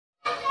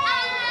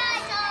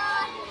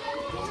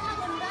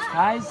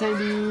Hi,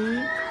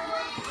 Sadie.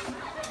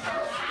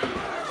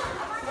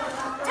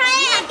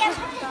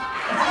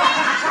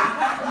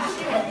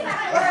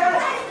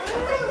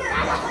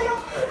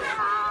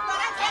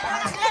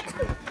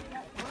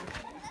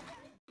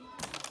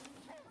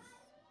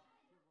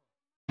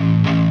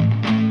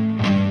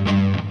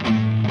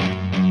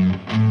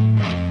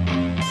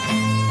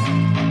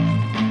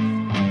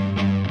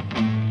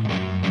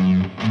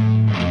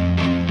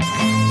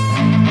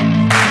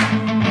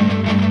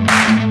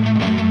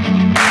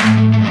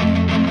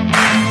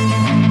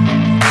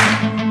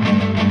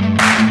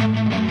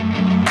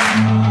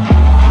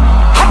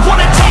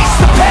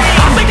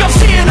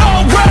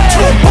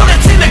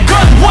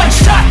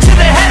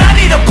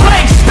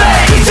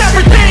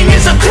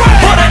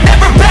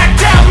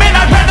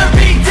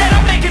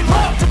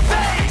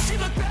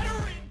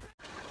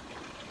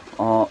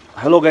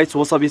 Hello guys,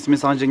 what's up? It's me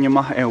Sanjay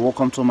Yama and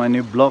welcome to my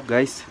new vlog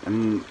guys.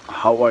 And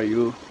how are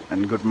you?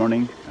 And good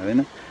morning.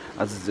 हैन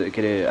आज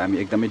के रे हामी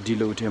एकदमै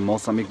ढिलो उठे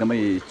मौसम एकदमै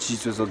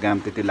चिसो छ घाम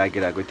त्यति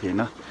लागिरहेको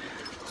थिएन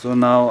सो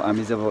नाउ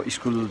हामी जब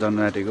स्कुल जान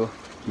आँटेको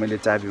मैले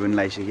चाबी पनि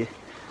लाइसके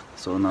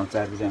सो नाउ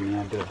चाबी चाहिँ हामी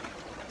यहाँ त्यो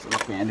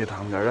यहाँ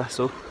थाम गरेर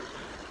सो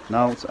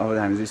नाउ अब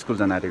हामी चाहिँ स्कुल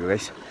जान आँटेको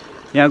गाइस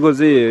यहाँको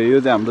चाहिँ यो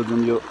चाहिँ हाम्रो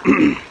जुन यो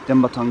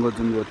टेम्बाथाङको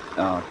जुन यो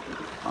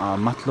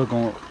माथलो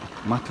गाउँ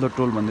माथलो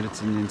टोल भनेर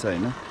चिनिन्छ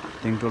हैन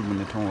टेङटोल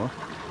भन्ने ठाउँ हो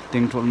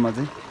टेङटोलमा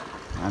चाहिँ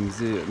हामी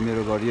चाहिँ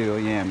मेरो घर यही हो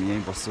यहाँ हामी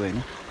यहीँ बस्छु हैन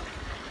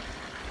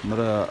म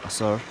र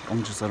सर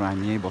अंशु सर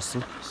हामी यहीँ बस्छु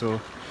सो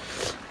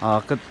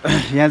यहाँ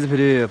चाहिँ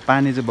फेरि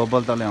पानी चाहिँ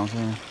बब्बल तले आउँछ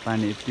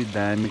पानी यति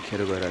दामी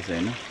खेर गइरहेछ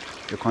हैन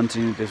यो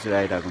कन्टिन्यू त्यसरी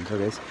आइरहेको हुन्छ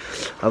गाइस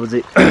अब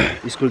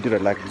चाहिँ स्कुलतिर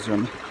लाग्दैछु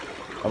हामी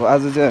अब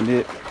आज चाहिँ हामी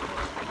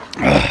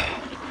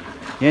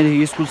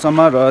यहाँदेखि स्कुलसम्म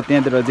र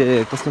त्यहाँतिर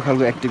चाहिँ कस्तो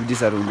खालको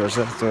एक्टिभिटिजहरू हुँदो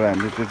रहेछ सो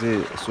हामीले त्यो चाहिँ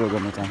सो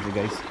गर्न चाहन्छौँ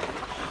गाइस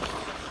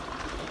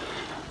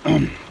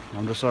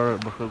हाम्रो सर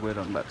भर्खर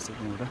गइरहनु भएको छ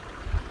त्यहाँबाट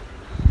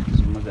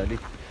मजाले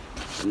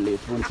ले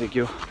फोन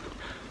चेक्यो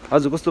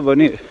आज कस्तो भयो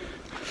नि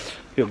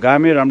यो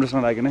घामै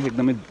राम्रोसँग लागेन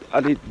एकदमै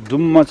अलि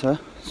डुम्म छ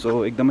सो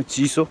एकदमै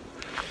चिसो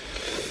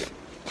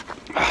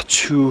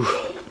छु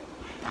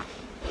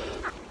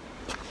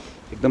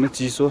एकदमै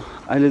चिसो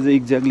अहिले चाहिँ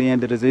एक्ज्याक्टली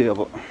यहाँतिर चाहिँ अब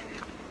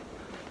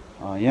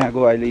यहाँको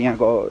अहिले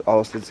यहाँको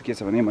अवस्था चाहिँ के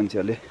छ भने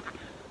मान्छेहरूले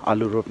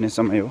आलु रोप्ने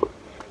समय हो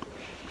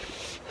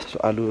सो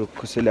आलु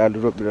कसैले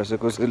आलु रोपिरहेछ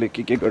कसैले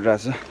के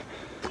गरिरहेछ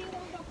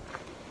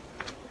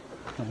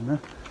हैन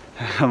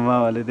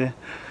मामाले चाहिँ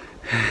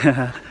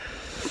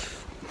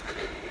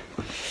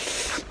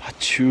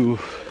छु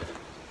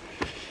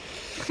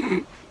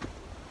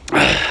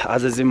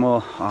आज चाहिँ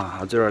म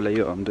हजुरहरूलाई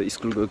यो हाम्रो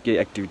स्कुलको केही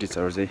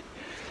एक्टिभिटिजहरू चाहिँ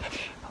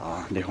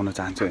देखाउन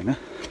चाहन्छु हैन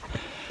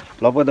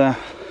लगभग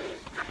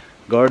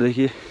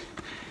घरदेखि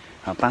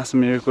 5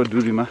 मिनेटको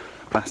दूरीमा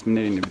 5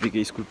 मिनेट हिँड्ने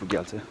बित्तिकै स्कुल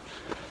पुगिहाल्छ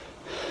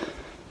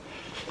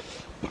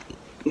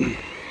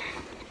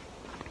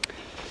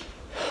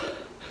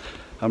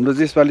हाम्रो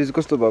चाहिँ यसपालि चाहिँ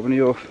कस्तो भयो भने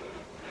यो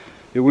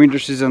विन्टर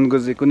सिजनको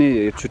चाहिँ कुनै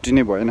छुट्टी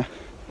नै भएन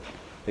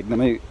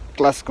एकदमै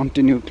क्लास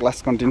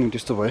कन्टिन्यू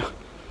त्यस्तो भयो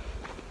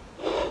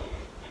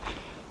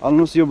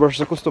अलमोस्ट यो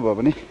वर्ष कस्तो भयो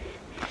भने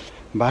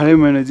 12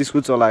 महिना चाहिँ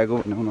स्कुल चलाएको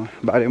भनौँ न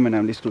 12 महिना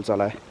हामीले स्कुल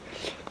चलाए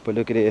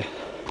पहिलो के अरे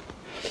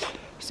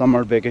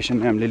समर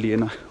भ्याकेसन हामीले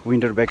लिएन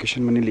विन्टर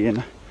भ्याकेसन पनि लिएन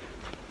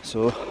सो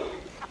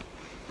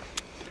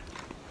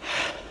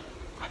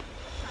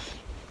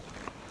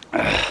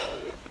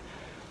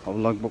अब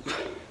लगभग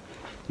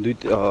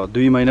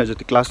 2 महिना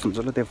जति क्लास हुन्छ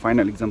होला त्यो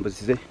फाइनल एक्जाम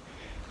पछि चाहिँ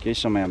केही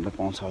समय हामीलाई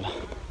पाउँछ होला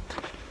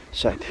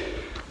सायद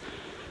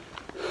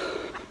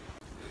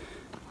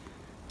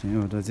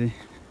यहाँबाट चाहिँ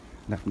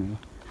लाग्ने हो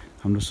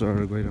हाम्रो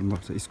सर गइरहनु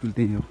भएको छ स्कुल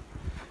त्यही हो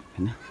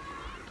हैन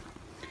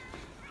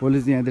पहिले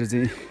चाहिँ यहाँतिर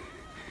चाहिँ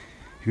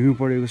हिउँ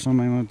परेको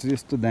समयमा चाहिँ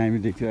यस्तो दामी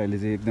देख्थ्यो अहिले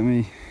चाहिँ एकदमै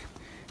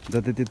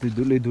जताततै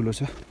धुलो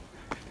छ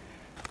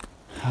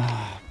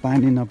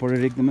पानी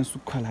नपरेर एकदमै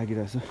सुक्खा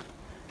लागिरहेछ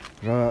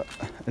र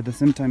एट द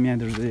सेम टाइम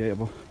यहाँतिर चाहिँ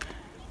अब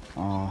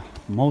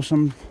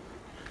मौसम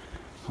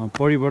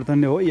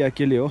परिवर्तनले हो या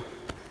केले हो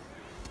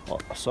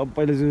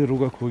सबैले चाहिँ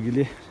रुगा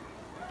खोकीले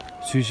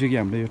छुइसक्यो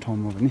हाम्रो यो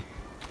ठाउँमा पनि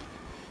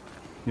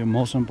यो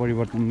मौसम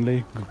परिवर्तनले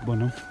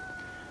भनौँ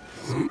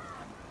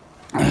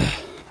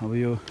अब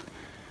यो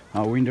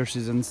विन्टर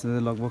सिजन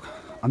लगभग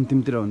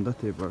अन्तिमतिर हो नि त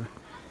त्यही भएर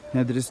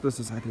यहाँतिर यस्तो छ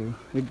साथीहरू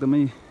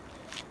एकदमै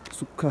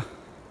सुक्खा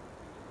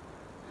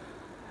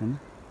हैन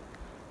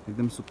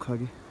एकदम सुक्खा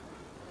कि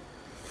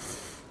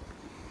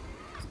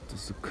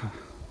सुक्खा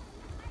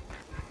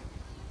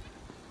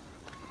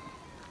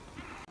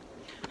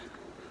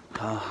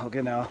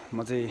ओके न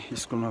म चाहिँ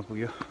स्कुलमा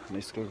पुग्यो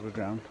स्कुलको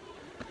ग्राउन्ड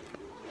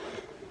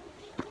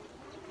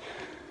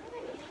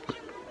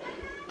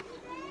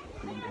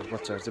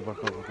बच्चाहरू चाहिँ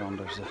भर्खर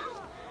आउँदो रहेछ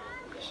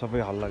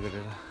सबै हल्ला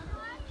गरेर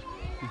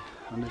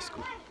अनि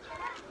स्कुल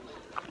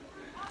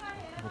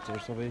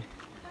बच्चाहरू सबै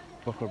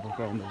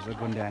भर्खर आउँदो रहेछ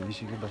गन्डे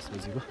हानिसक्यो 10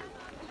 बजीको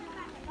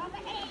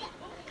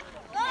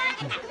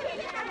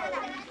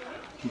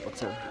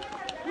बच्चाहरू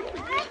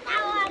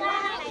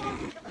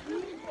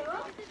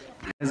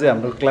चाहिँ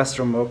हाम्रो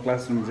क्लासरुम हो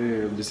क्लासरुम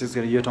चाहिँ विशेष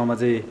गरी यो ठाउँमा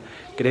चाहिँ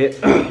के अरे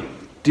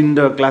टिन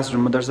र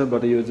क्लासरुम मात्रै छ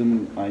बट यो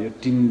जुन यो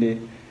टिनले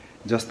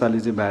जस्ताले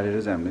चाहिँ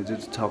बारेर चाहिँ हामीले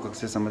चाहिँ 6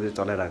 कक्षासम्म चाहिँ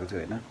चलाइरहेको छु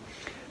होइन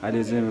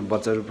अहिले चाहिँ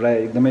बच्चाहरू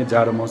प्रायः एकदमै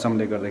जाडो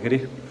मौसमले गर्दाखेरि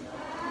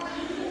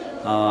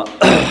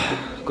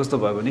कस्तो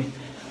भयो भने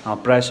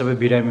प्रायः सबै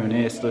बिरामी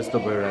हुने यस्तो यस्तो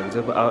भइरहेको छ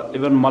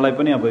इभन मलाई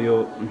पनि अब यो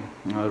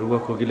रुगा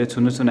खोकीले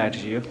छुनु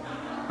आँटिसक्यो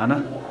होइन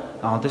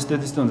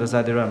त्यस्तो हुन्छ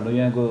साथीहरू हाम्रो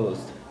यहाँको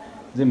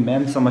चाहिँ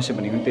मेन समस्या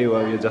भनेको त्यही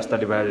हो यो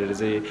जस्ताले बारेर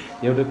चाहिँ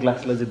एउटै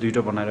क्लासलाई चाहिँ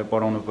 2टा बनाएर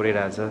पढाउनु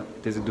परिरहेछ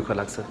त्यो चाहिँ दुःख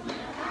लाग्छ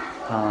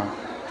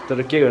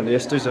तर के गर्ने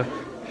यस्तै छ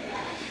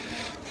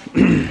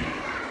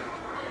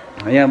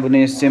यहाँ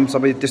पनि सेम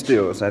सबै त्यस्तै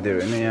हो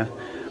साथीहरू होइन यहाँ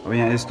अब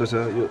यहाँ यस्तो छ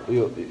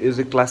यो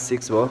चाहिँ क्लास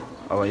 6 भयो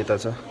अब यता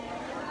छ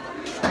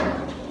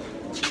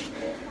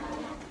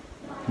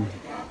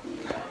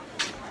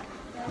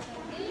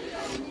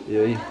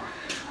यो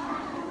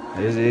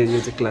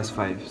चाहिँ क्लास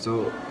 5 सो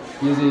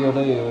यो चाहिँ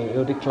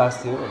एउटै क्लास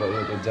थियो र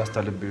एउटा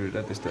जस्ताले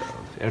बिग्रेर त्यस्तो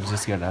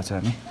एडजस्ट गरिरहेको छ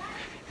हामी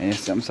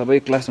यहाँ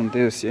सबै क्लास हुन्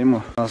त्यही सेम हो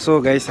सो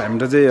गाइस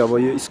हाम्रो चाहिँ अब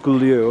यो स्कुल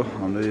यो हो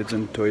हाम्रो यो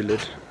जुन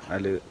टोइलेट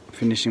अहिले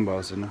फिनिसिङ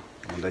भएको छैन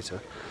हुँदैछ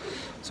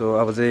सो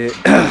अब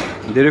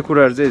चाहिँ धेरै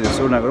कुराहरू चाहिँ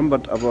सुरु नगरौँ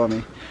बट अब हामी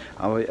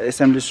अब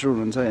एसेम्ब्ली सुरु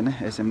हुन्छ होइन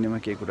एसेम्ब्लीमा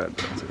केही कुराहरू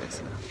हुन्छ गाइस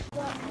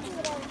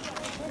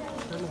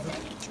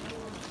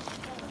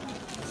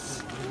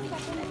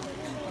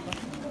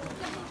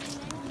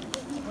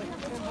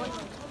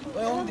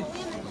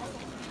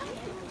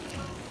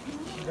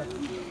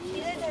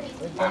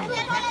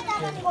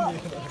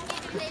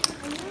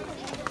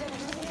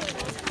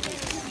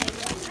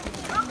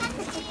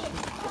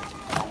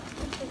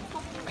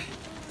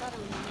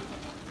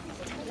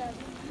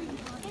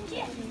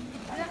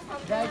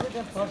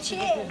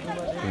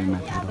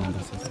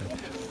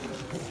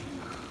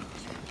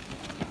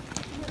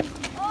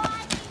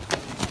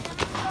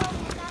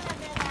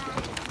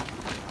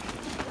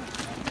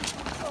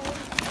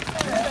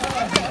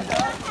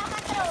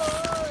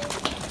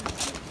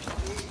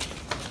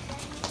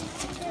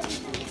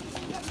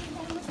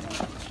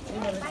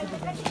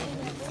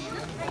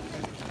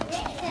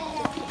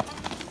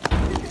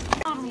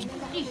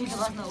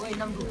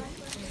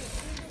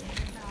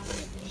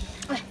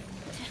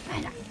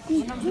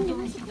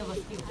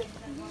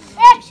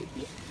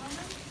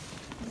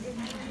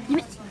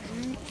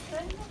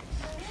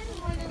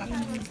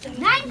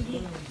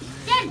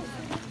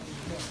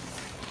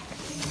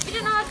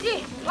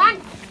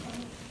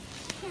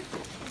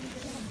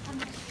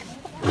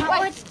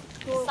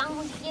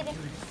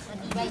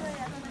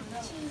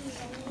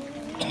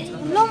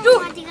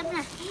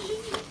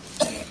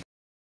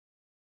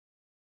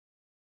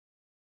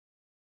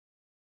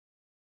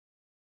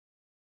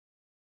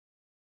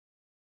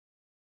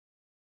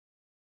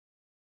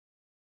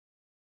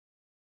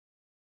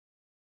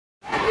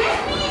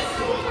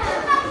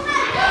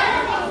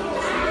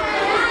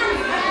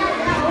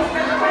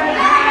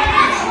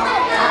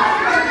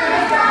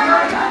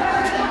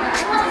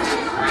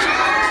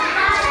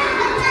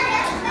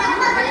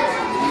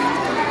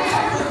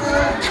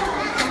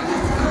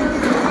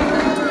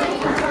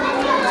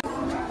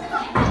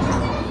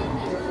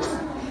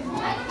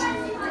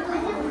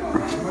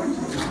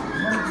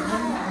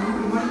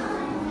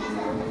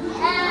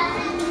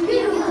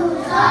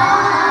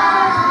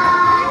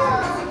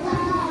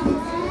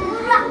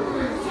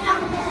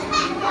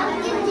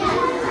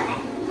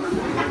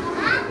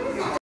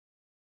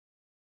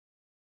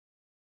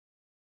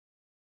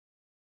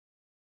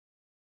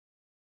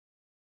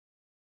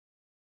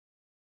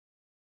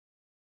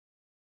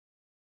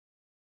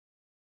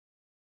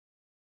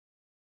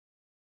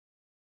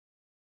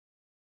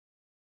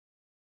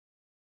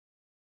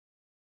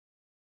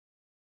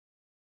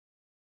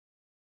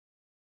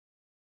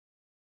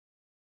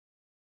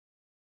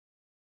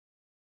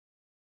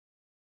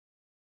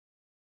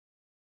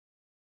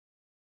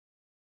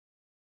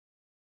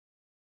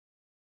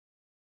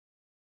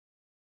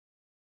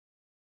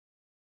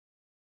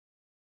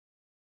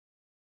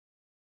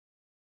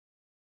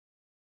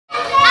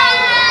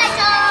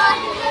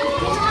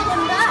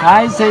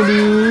Hi,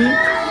 Sadie.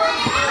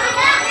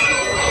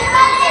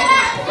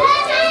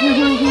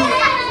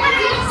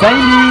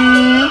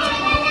 Sadie.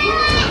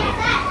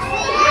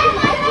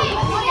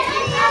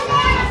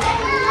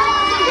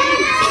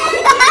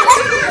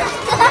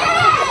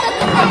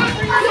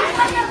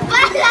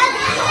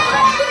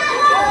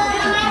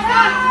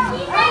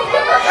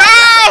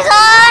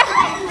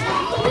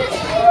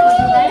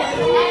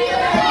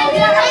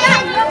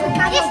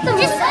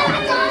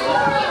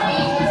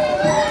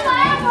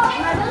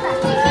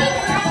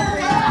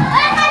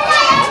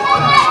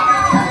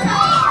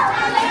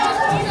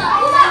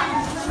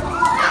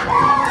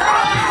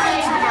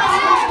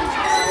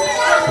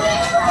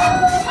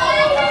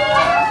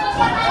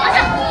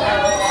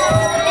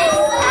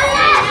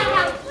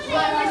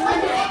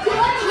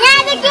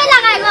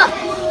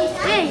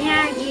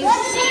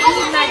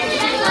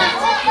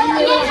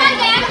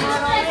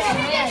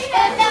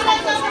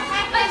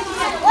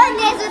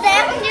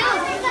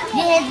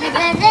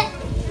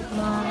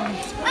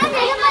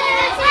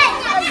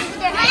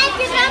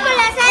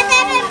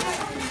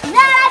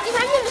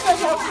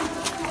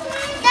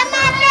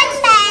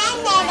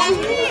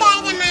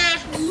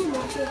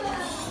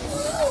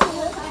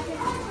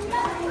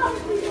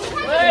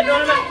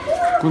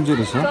 कुन चाहिँ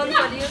रहेछ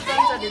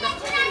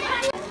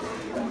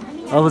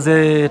अब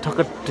चाहिँ ठक्क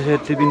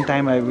टिफिन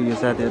टाइम आइपुग्यो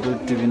साथीहरू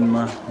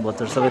टिफिनमा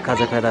बच्चाहरू सबै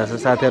खाजा खाइरहेको छ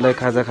साथीहरूलाई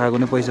खाजा खाएको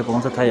नि पैसा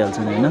पाउँछ खाइहाल्छ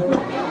नि होइन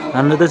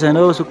हामीलाई त छैन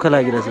हो सुक्खा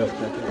लागिरहेछ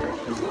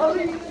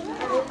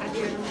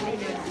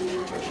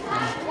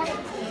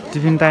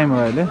टिफिन टाइम हो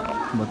अहिले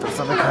बच्चाहरू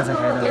सबै खाजा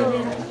खाइरहेको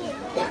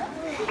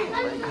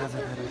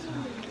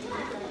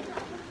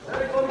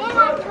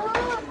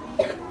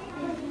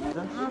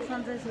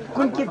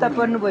कुन किताब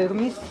पढ्नु भएको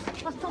मिस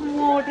कस्तो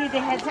मोटी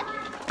देखाएको छ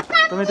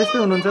तपाईँ त्यस्तै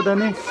हुनुहुन्छ त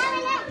नि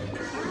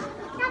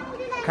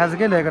खाजा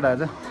के ल्याएको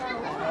आज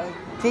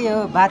त्यही हो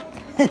भात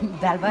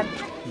दाल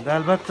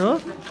भात हो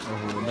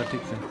ओहो ल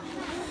ठिक छ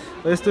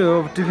यस्तै हो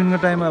टिफिनको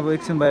टाइममा अब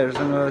एकछिन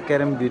भाइहरूसँग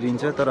क्यारम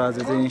भिरिन्छ तर आज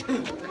चाहिँ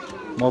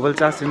मोबाइल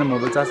चार्ज छैन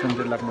मोबाइल चार्ज गर्न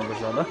चाहिँ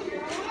लाग्नुपर्छ होला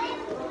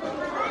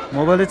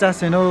मोबाइलै चार्ज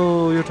छैन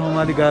यो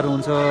ठाउँमा अलिक गाह्रो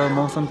हुन्छ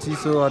मौसम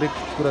चिसो हरेक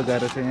कुरा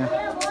गाह्रो छ यहाँ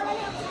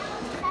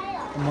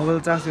मोबाइल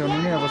चार्ज गर्नु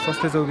नि अब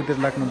सस्तै चौकीतिर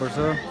लाग्नुपर्छ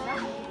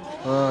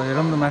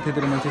हेरौँ न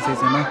माथितिर मान्छे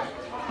छैन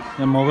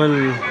यहाँ मोबाइल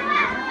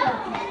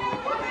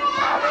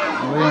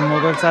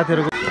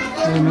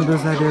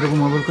साथीहरूको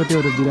मोबाइल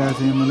कतिवटा दिइरहेको छ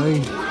यहाँ मलाई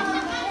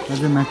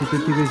अझै माथि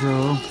त्यत्तिकै छ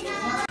हो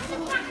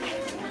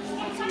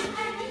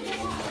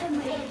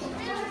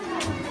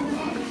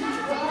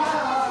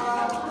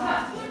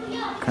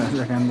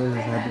खाजा खाँदैछ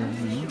साथीहरू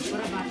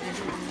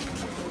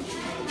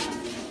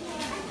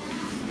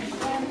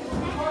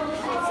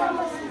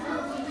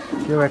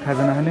के भयो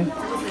खाजा नखाने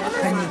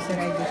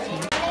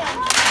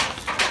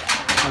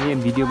अब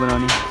यहाँ भिडियो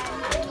बनाउने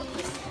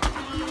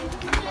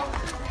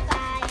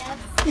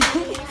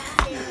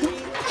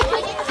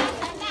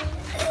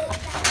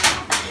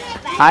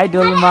हाई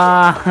डोल्मा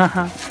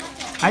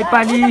हाई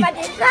पाली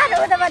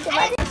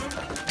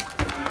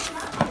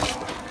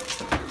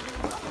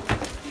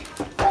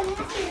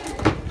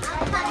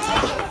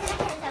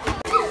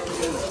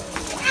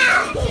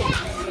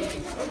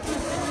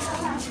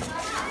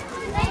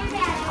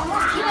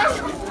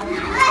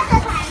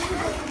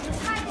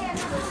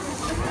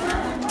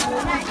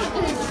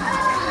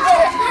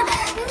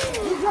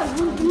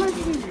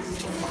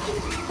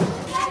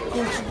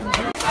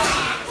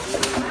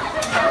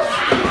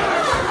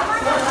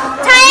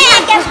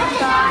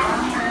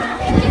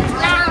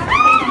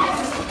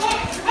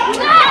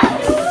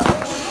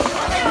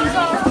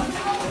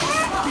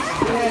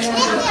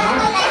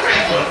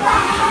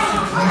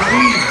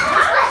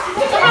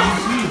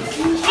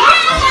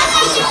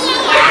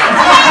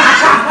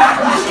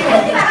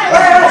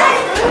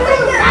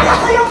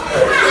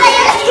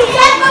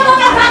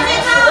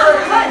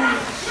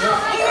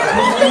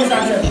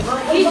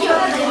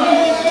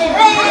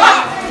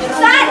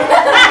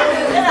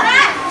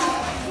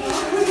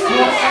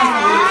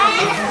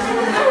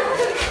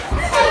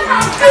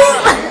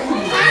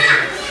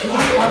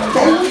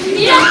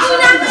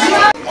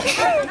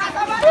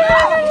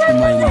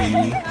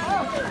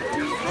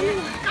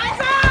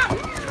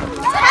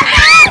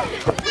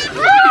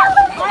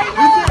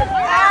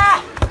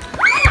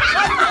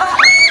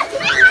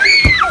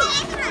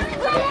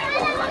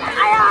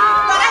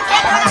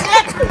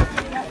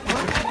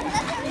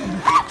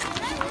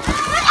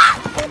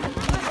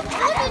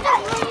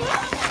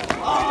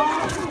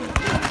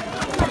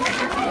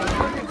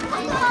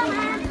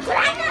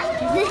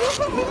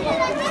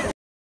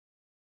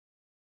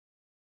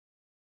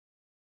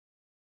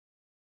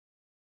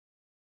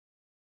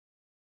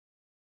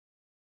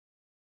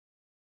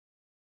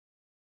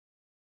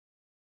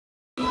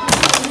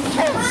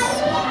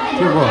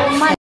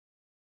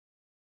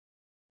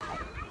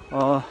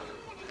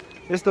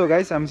यस्तो हो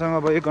गाइस हामीसँग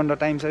अब 1 घन्टा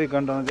टाइम छ 1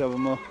 घन्टामा चाहिँ अब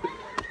म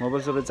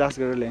मोबाइल सबै चार्ज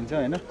गरेर ल्याइन्छ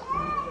हैन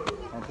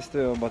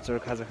त्यस्तै हो बच्चाहरू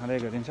खाजा खाँदै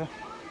गरिन्छ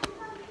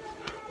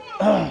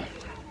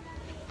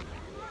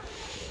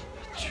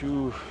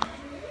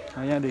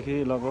यहाँदेखि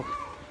लगभग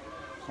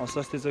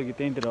सस्तै चौकी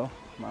त्यहीँतिर हो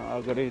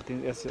अगाडि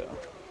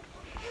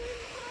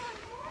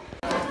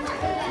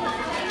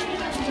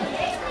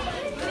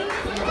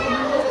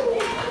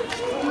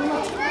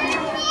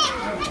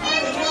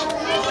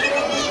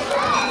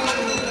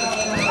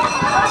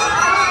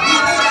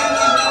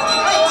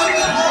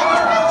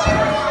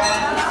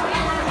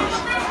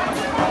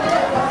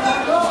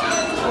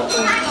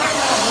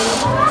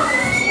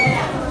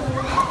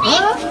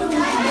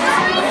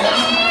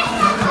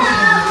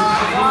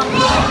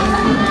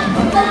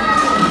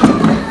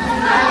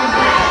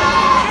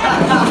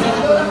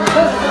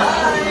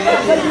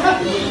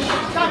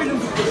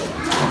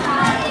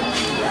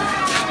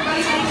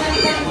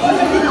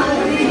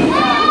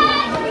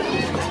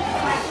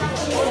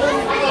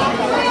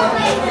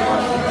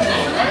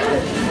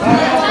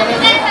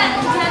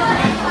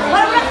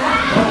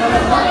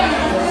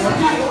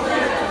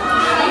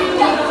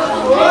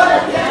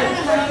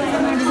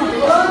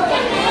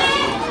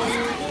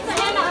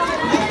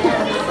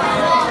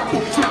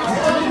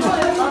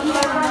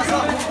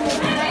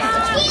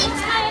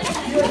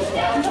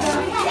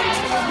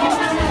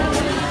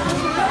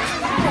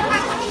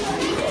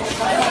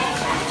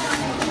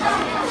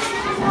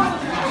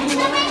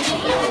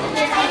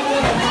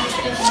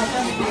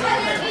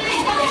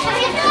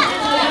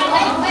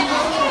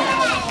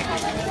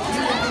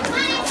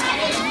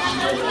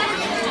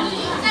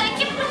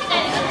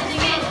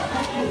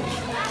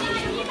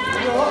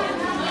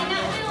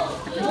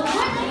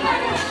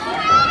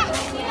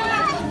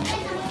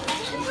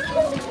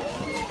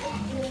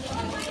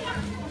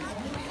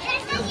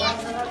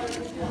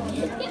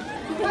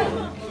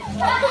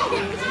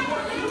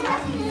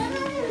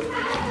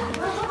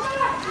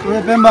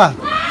ए पेम्बा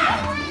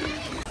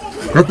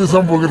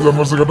कतिसम्म पुगेर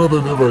जानुपर्छ केटा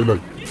तैँले भाइलाई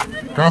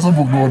कहाँसम्म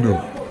पुग्नुपर्ने हो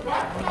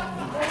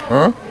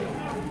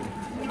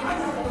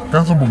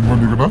कहाँसम्म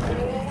पुग्नुपर्ने केटा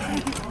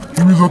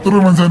तिमी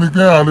जत्रो मान्छेले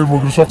त्यहाँ हालेर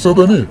बोक्नु सक्छ त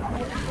नि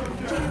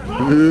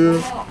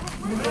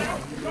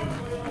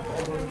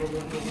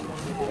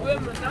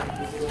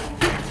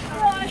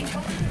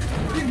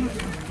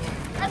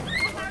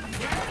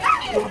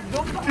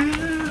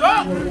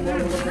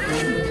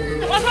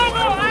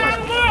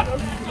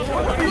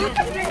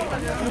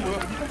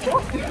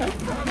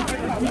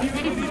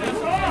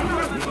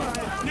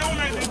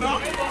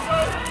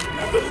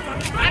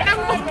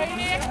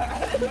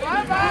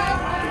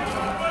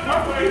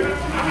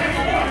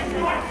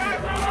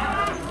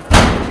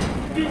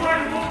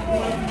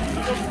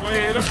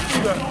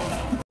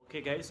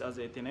ओके गाइस आज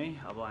यति नै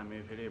अब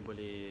हामी फेरि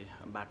भोलि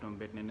बाटोमा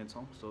भेट्ने नै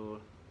छौँ सो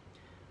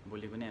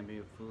भोलि पनि हामी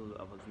फुल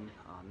अब जुन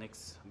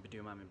नेक्स्ट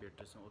भिडियोमा हामी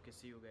भेट्दैछौँ ओके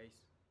सी यू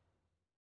गाइस